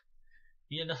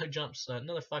 Yeah,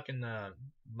 another fucking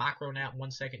micro nap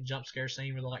 1 second jump scare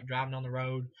scene where they're like driving on the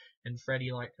road and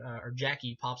Freddy or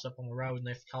Jackie pops up on the road and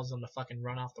they cause them to fucking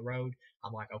run off the road.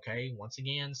 I'm like, okay, once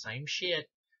again, same shit.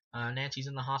 Nancy's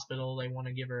in the hospital. They want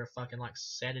to give her a fucking like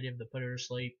sedative to put her to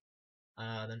sleep.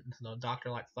 The doctor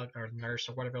or the nurse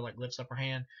or whatever like lifts up her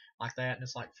hand like that and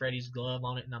it's like Freddy's glove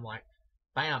on it and I'm like,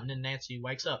 bam, and then Nancy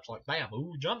wakes up. It's like, bam,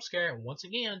 ooh, jump scare. And once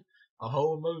again, a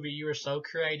whole movie. You are so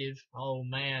creative. Oh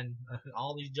man,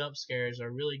 all these jump scares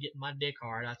are really getting my dick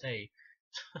hard, I tell you.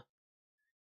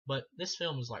 But this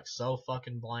film is like so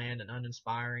fucking bland and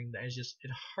uninspiring that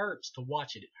it hurts to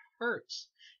watch it. It hurts.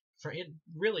 For it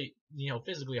really,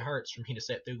 physically hurts for me to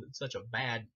sit through such a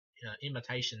bad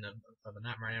imitation of a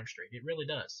Nightmare on Elm Street. It really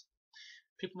does.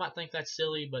 People might think that's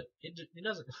silly, but it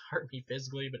doesn't hurt me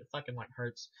physically, but it fucking like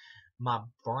hurts my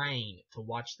brain to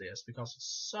watch this because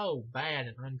it's so bad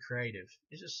and uncreative.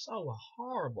 It's just so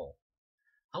horrible.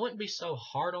 I wouldn't be so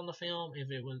hard on the film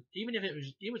even if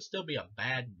it would still be a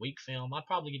bad, weak film. I'd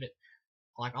probably give it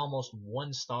like almost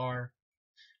 1 star.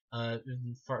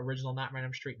 For original Nightmare on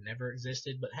Elm Street never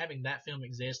existed, but having that film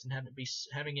exist and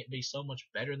having it be so much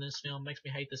better than this film makes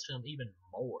me hate this film even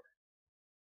more.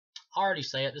 I already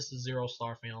say it. This is a 0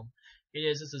 star film. It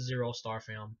is. It's a 0 star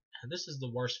film. This is the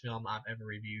worst film I've ever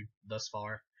reviewed thus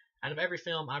far. Out of every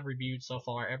film I've reviewed so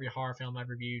far, every horror film I've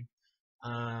reviewed,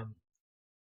 um,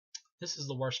 this is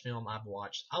the worst film I've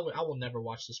watched. I will never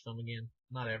watch this film again.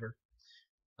 Not ever.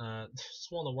 It's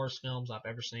one of the worst films I've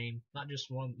ever seen. Not just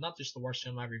the worst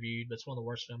film I've reviewed, but it's one of the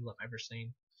worst films I've ever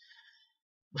seen.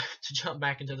 To jump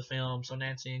back into the film, so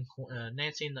Nancy and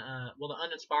the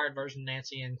uninspired version of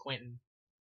Nancy and Quentin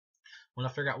want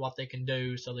to figure out what they can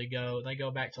do. So they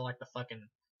go back to like the fucking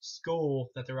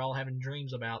school that they're all having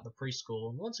dreams about, the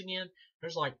preschool. And once again,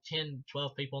 there's like 10,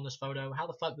 12 people in this photo. How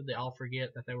the fuck did they all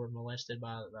forget that they were molested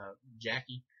by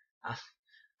Jackie? I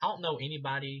don't know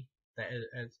anybody that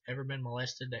has ever been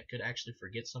molested that could actually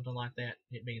forget something like that,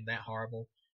 it being that horrible.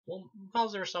 Well,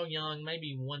 because they're so young,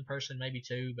 maybe one person, maybe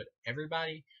two, but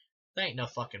everybody, there ain't no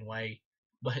fucking way.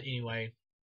 But anyway,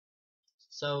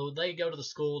 so they go to the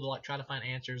school to like try to find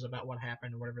answers about what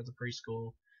happened or whatever, the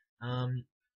preschool. Um,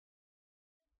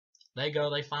 they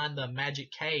find the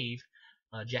magic cave,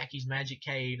 Jackie's magic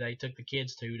cave. They took the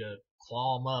kids to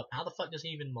claw them up. How the fuck does he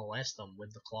even molest them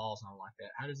with the claws on like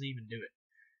that? How does he even do it?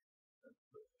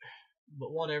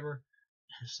 But whatever.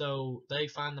 So they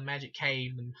find the magic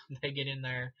cave and they get in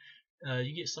there.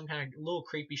 You get some kind of little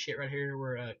creepy shit right here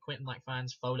where Quentin like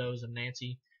finds photos of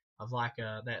Nancy of like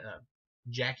that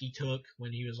Jackie took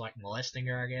when he was like molesting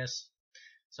her, I guess.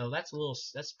 So that's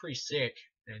pretty sick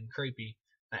and creepy.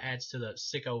 That adds to the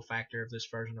sicko factor of this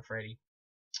version of Freddy.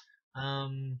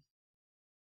 And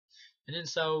then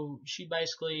so she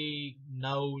basically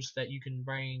knows that you can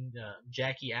bring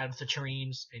Jackie out of the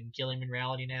dreams and kill him in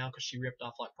reality now because she ripped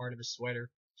off like part of his sweater.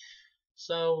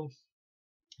 So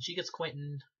she gets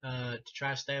Quentin to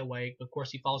try to stay awake, but of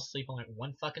course he falls asleep on like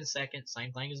 1 fucking second.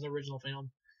 Same thing as the original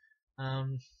film.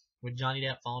 With Johnny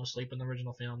Depp falling asleep in the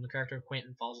original film, the character of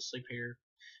Quentin falls asleep here.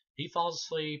 He falls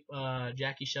asleep.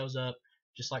 Jackie shows up,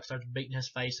 just like starts beating his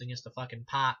face against the fucking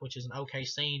pipe, which is an okay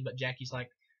scene, but Jackie's like,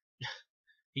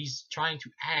 he's trying to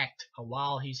act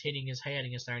while he's hitting his head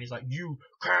against there, and he's like, "You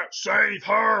can't save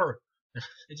her."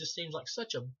 It just seems like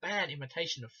such a bad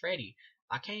imitation of Freddy.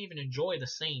 I can't even enjoy the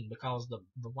scene because the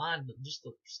line, just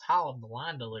the style of the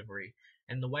line delivery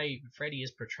and the way Freddy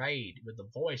is portrayed with the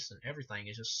voice and everything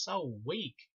is just so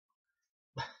weak.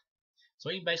 So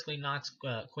he basically knocks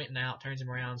Quentin out, turns him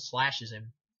around, slashes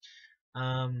him.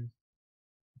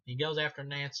 He goes after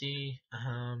Nancy.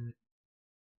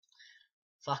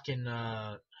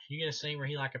 You get a scene where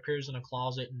he like appears in a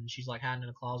closet and she's like hiding in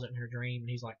a closet in her dream, and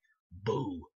he's like,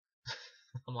 "Boo."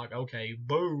 I'm like, okay,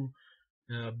 boo.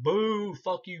 Boo,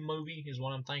 fuck you, movie, is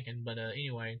what I'm thinking. But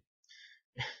anyway,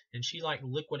 and she like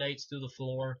liquidates through the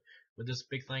floor with this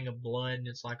big thing of blood, and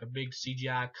it's like a big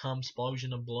CGI cum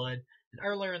explosion of blood. And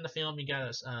earlier in the film, you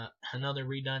got another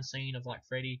redone scene of like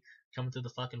Freddy coming through the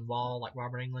fucking wall like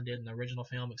Robert Englund did in the original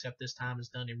film, except this time it's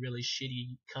done in really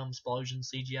shitty cum explosion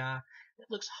CGI. It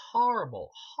looks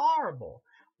horrible, horrible.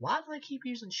 Why do they keep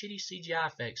using shitty CGI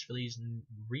effects for these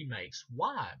remakes?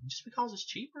 Why? Just because it's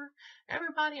cheaper?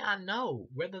 Everybody I know,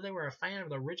 whether they were a fan of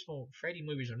the original Freddy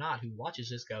movies or not, who watches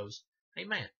this goes, "Hey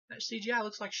man, that CGI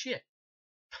looks like shit."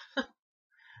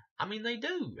 I mean, they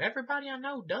do. Everybody I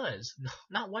know does.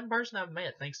 Not one person I've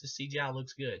met thinks the CGI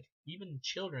looks good. Even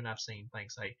children I've seen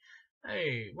think,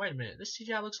 "Hey, wait a minute, this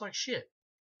CGI looks like shit."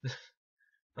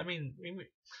 I mean,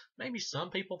 maybe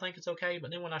some people think it's okay, but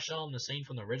then when I show them the scene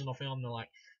from the original film, they're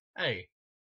like, "Hey,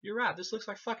 you're right, this looks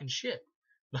like fucking shit."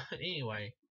 But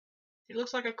anyway, it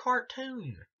looks like a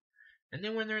cartoon. And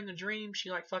then when they're in the dream,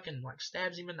 she like fucking like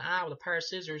stabs him in the eye with a pair of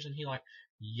scissors, and he like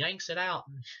yanks it out,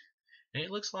 and it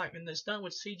looks like, and it's done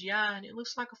with CGI, and it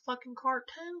looks like a fucking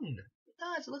cartoon. It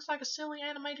does. It looks like a silly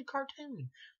animated cartoon.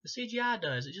 The CGI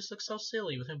does. It just looks so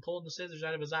silly with him pulling the scissors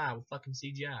out of his eye with fucking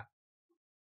CGI.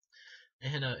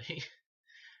 And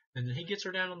he gets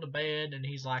her down on the bed, and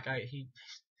he's like,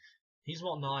 he's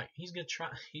wanting to like, he's gonna try.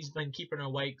 He's been keeping her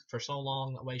awake for so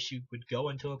long that way she would go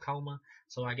into a coma.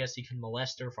 So I guess he can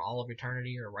molest her for all of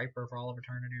eternity, or rape her for all of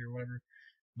eternity, or whatever.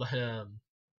 But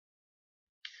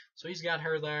so he's got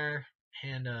her there,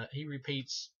 and he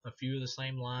repeats a few of the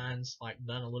same lines, like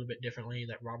done a little bit differently,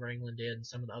 that Robert Englund did in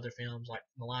some of the other films, like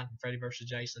the line from Freddy vs.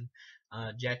 Jason.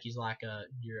 Jackie's like,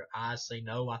 "Your eyes say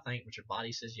no, I think, but your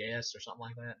body says yes," or something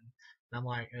like that. And I'm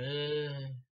like,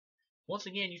 once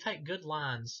again, you take good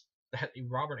lines that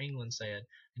Robert Englund said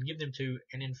and give them to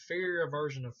an inferior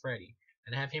version of Freddy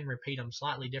and have him repeat them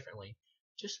slightly differently.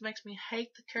 Just makes me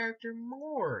hate the character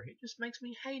more. It just makes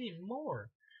me hate him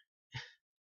more.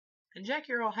 And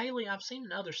Jackie Earle Haley, I've seen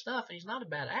in other stuff, and he's not a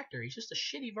bad actor. He's just a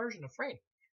shitty version of Freddy.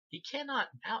 He cannot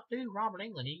outdo Robert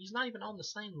Englund. He's not even on the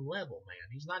same level,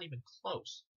 man. He's not even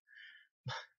close.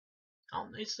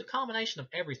 It's the combination of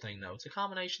everything, though. It's a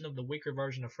combination of the weaker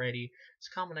version of Freddy. It's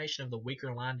a combination of the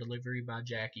weaker line delivery by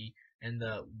Jackie and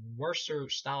the worser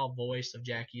style voice of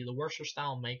Jackie, the worser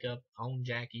style makeup on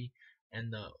Jackie,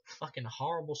 and the fucking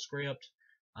horrible script,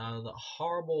 the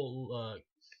horrible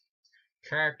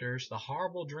characters, the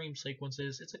horrible dream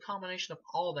sequences. It's a combination of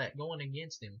all that going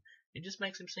against him. It just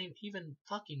makes him seem even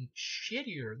fucking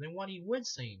shittier than what he would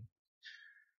seem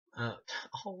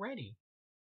already.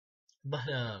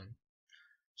 But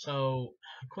so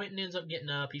Quentin ends up getting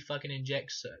up. He fucking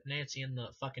injects Nancy in the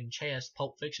fucking chest,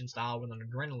 Pulp Fiction style, with an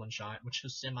adrenaline shot, which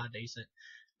was semi decent.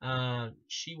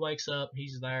 She wakes up.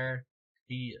 He's there.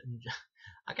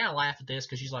 I kind of laugh at this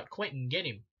because she's like, "Quentin, get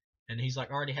him," and he's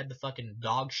like already had the fucking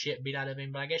dog shit beat out of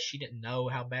him. But I guess she didn't know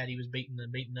how bad he was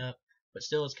beaten up. But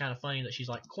still, it's kind of funny that she's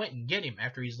like, "Quentin, get him,"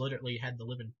 after he's literally had the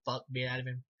living fuck beat out of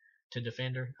him to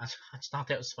defend her. I just thought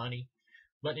that was funny.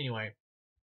 But anyway,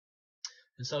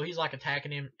 and so he's like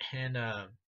attacking him, and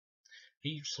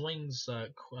he swings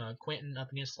Quentin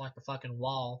up against like the fucking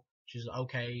wall, which is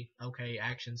okay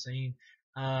action scene.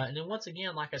 And then once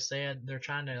again, like I said, they're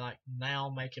trying to like now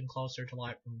make him closer to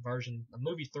like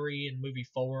movie 3 and movie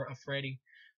 4 of Freddy.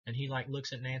 And he like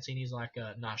looks at Nancy and he's like,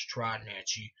 "Nice try,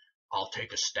 Nancy. I'll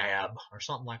take a stab," or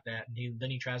something like that. And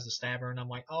then he tries to stab her, and I'm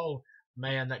like, "Oh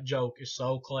man, that joke is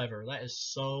so clever. That is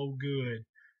so good.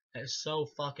 That is so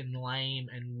fucking lame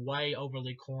and way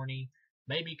overly corny."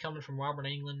 Maybe coming from Robert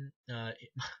Englund,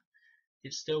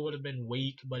 it still would have been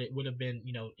weak, but it would have been,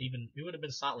 it would have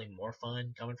been slightly more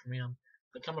fun coming from him.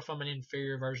 But coming from an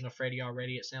inferior version of Freddy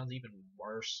already, it sounds even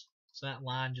worse. So that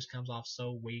line just comes off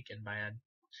so weak and bad.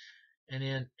 And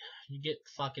then you get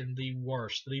fucking the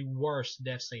worst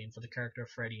death scene for the character of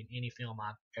Freddy in any film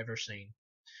I've ever seen.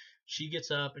 She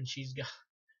gets up and she's got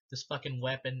this fucking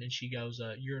weapon, and she goes,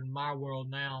 "You're in my world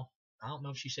now." I don't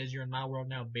know if she says "you're in my world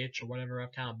now, bitch," or whatever.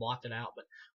 I've kind of blocked it out. But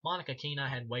Monica Keena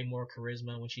had way more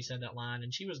charisma when she said that line,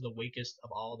 and she was the weakest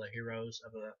of all the heroes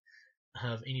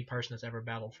of any person that's ever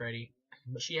battled Freddy.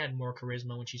 But she had more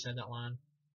charisma when she said that line.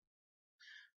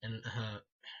 And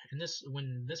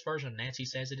when this version of Nancy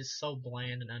says it, it's so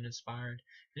bland and uninspired.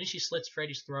 And then she slits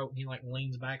Freddy's throat, and he like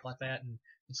leans back like that, and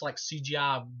it's like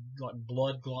CGI, like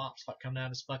blood glops like coming out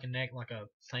of his fucking neck, like a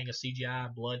thing of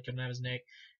CGI blood coming out of his neck.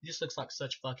 It just looks like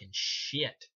such fucking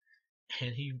shit.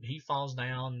 And he falls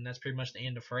down, and that's pretty much the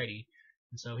end of Freddy.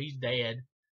 And so he's dead.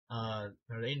 Or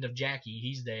the end of Jackie,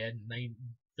 he's dead. And they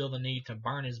feel the need to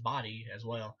burn his body as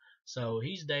well. So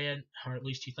he's dead, or at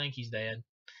least you think he's dead.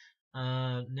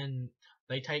 And then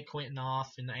they take Quentin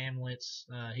off in the ambulance.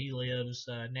 He lives.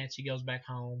 Nancy goes back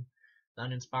home. The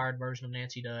uninspired version of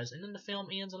Nancy does. And then the film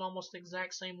ends in almost the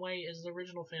exact same way as the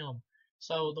original film.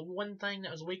 So the one thing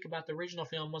that was weak about the original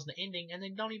film was the ending, and they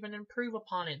don't even improve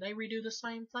upon it. They redo the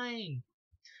same thing.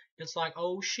 It's like,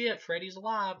 oh shit, Freddy's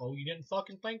alive. Oh, you didn't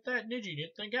fucking think that, did you? You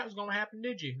didn't think that was gonna happen,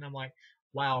 did you? And I'm like,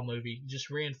 wow, movie, you just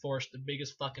reinforced the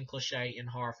biggest fucking cliche in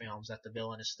horror films that the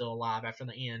villain is still alive after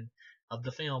the end of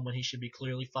the film when he should be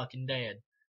clearly fucking dead.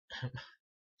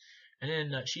 And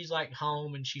then she's like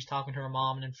home and she's talking to her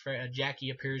mom, and then Jackie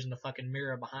appears in the fucking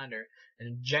mirror behind her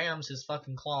and jams his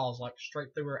fucking claws like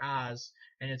straight through her eyes,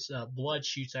 and it's blood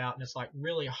shoots out, and it's like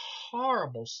really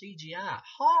horrible CGI,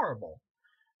 horrible.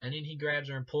 And then he grabs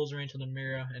her and pulls her into the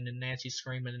mirror, and then Nancy's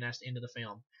screaming, and that's the end of the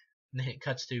film. And then it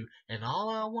cuts to, and all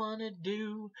I wanna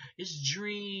do is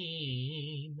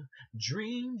dream,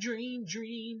 dream, dream,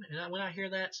 dream. And when I hear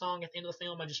that song at the end of the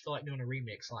film, I just feel like doing a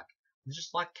remix, like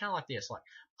just like kind of like this, like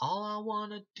all I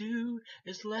wanna do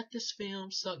is let this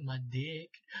film suck my dick,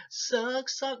 suck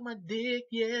my dick.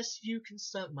 Yes, you can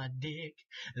suck my dick.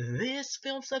 This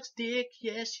film sucks dick.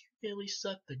 Yes, you really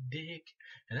suck the dick.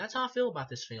 And that's how I feel about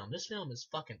this film. This film is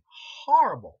fucking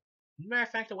horrible. Matter of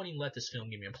fact, I wouldn't even let this film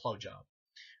give me a blowjob.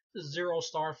 It's a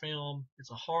 0-star film.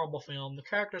 It's a horrible film. The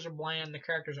characters are bland. The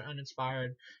characters are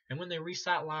uninspired. And when they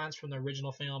recite lines from the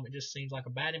original film, it just seems like a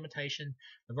bad imitation.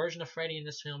 The version of Freddy in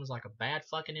this film is like a bad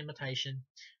fucking imitation.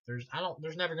 There's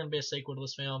never going to be a sequel to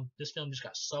this film. This film just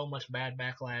got so much bad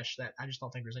backlash that I just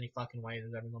don't think there's any fucking way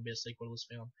there's ever going to be a sequel to this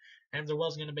film. And if there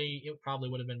was going to be, it probably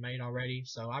would have been made already.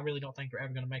 So I really don't think they're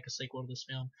ever going to make a sequel to this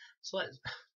film.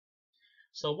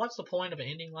 So what's the point of an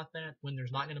ending like that when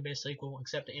there's not going to be a sequel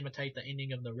except to imitate the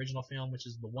ending of the original film, which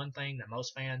is the one thing that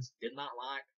most fans did not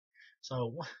like?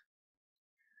 So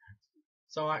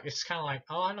it's kind of like,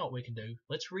 oh, I know what we can do.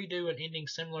 Let's redo an ending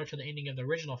similar to the ending of the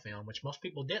original film, which most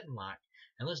people didn't like,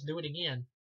 and let's do it again,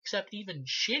 except even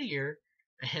shittier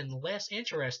and less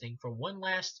interesting for one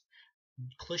last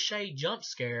cliche jump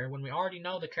scare when we already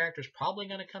know the character's probably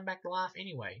going to come back to life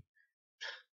anyway.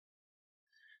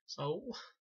 So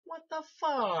what the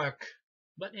fuck?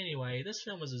 But anyway, this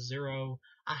film is a 0.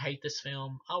 I hate this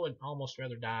film. I would almost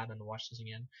rather die than to watch this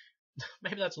again.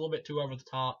 Maybe that's a little bit too over the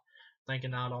top,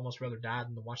 thinking I'd almost rather die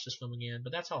than to watch this film again.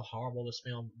 But that's how horrible this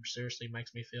film seriously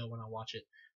makes me feel when I watch it.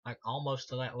 Like almost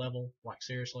to that level. Like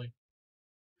seriously.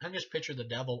 I just picture the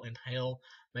devil in hell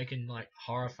making like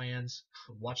horror fans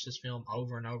watch this film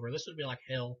over and over. This would be like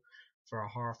hell for a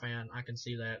horror fan. I can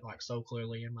see that like so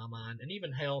clearly in my mind. And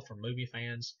even hell for movie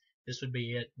fans. This would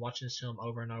be it. Watching this film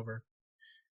over and over.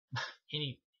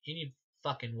 Any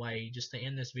fucking way just to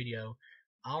end this video.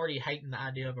 I already hating the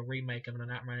idea of a remake of a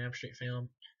Nightmare on Elm Street film.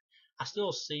 I can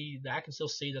still see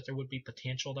that there would be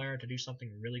potential there to do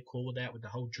something really cool with that, with the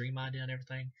whole dream idea and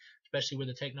everything, especially with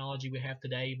the technology we have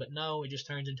today. But no, it just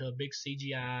turns into a big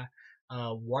CGI,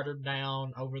 watered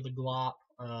down, over the glop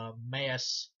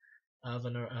mess of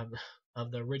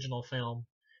of the original film,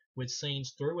 with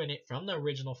scenes through in it from the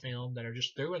original film that are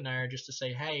just through in there just to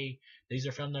say, hey, these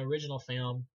are from the original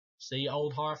film. See,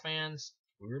 old horror fans,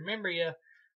 we remember you,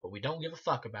 but we don't give a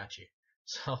fuck about you.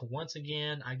 So once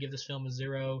again, I give this film a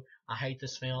 0. I hate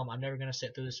this film. I'm never gonna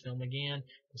sit through this film again.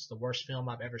 It's the worst film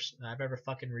I've ever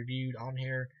fucking reviewed on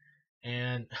here,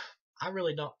 and I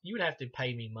really don't. You would have to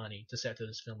pay me money to sit through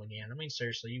this film again. I mean,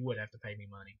 seriously, you would have to pay me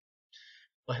money.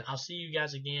 But I'll see you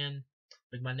guys again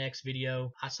with my next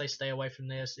video. I say stay away from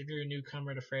this. If you're a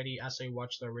newcomer to Freddy, I say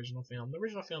watch the original film. The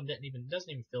original film doesn't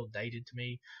even feel dated to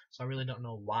me, so I really don't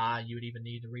know why you would even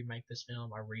need to remake this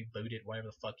film or reboot it, whatever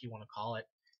the fuck you want to call it.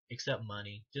 Except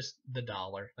money, just the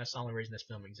dollar. That's the only reason this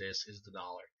film exists, is the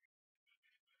dollar.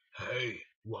 Hey,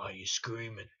 why are you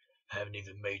screaming? Haven't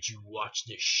even made you watch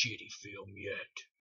this shitty film yet.